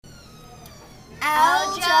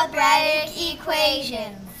Algebraic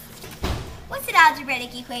equations. What's an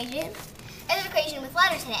algebraic equation? It's an equation with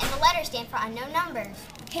letters in it, and the letters stand for unknown numbers.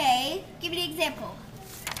 Okay, give me an example.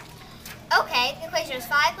 Okay, the equation is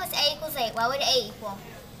 5 plus a equals 8. What would a equal?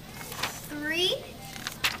 3.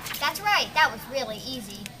 That's right, that was really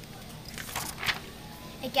easy.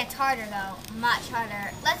 It gets harder though, much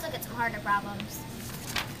harder. Let's look at some harder problems.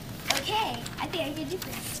 Okay, I think I can do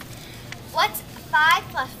this. What's 5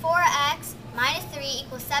 plus 4x minus 3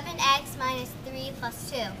 equals 7x minus 3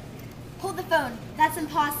 plus 2? Hold the phone. That's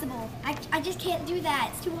impossible. I just can't do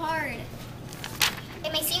that. It's too hard.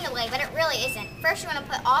 It may seem that way, but it really isn't. First, you want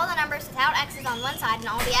to put all the numbers without x's on one side and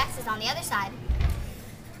all the x's on the other side.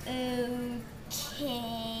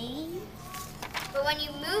 Okay. But when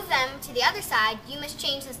you move them to the other side, you must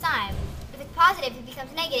change the sign. If it's positive, it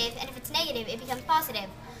becomes negative, and if it's negative, it becomes positive.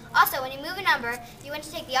 Also, when you move a number, you want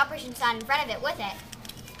to take the opposite sign in front of it with it.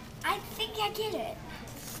 I think I get it.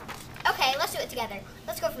 Okay, let's do it together.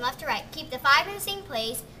 Let's go from left to right. Keep the 5 in the same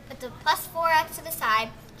place, put the plus 4x to the side,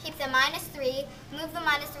 keep the minus 3, move the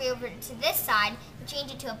minus 3 over to this side, and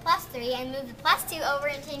change it to a plus 3, and move the plus 2 over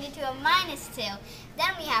and change it to a minus 2.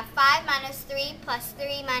 Then we have 5 minus 3 plus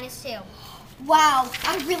 3 minus 2. Wow,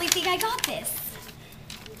 I really think I got this.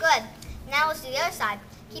 Good. Now let's do the other side.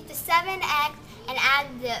 Keep the 7x and add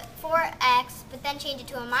the 4x, but then change it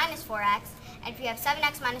to a minus 4x, and we have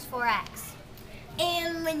 7x minus 4x.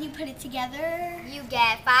 And when you put it together, You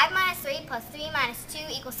get 5 minus 3 plus 3 minus 2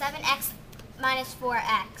 equals 7x minus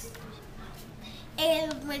 4x.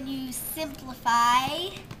 and when you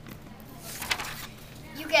simplify,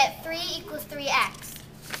 You get 3 equals 3x.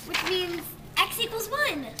 which means x equals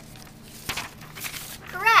 1.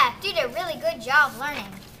 Correct. You did a really good job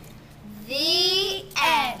learning. The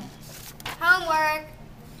end. Homework.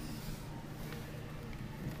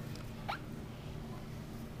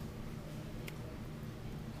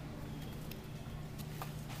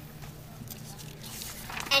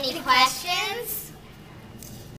 Any questions?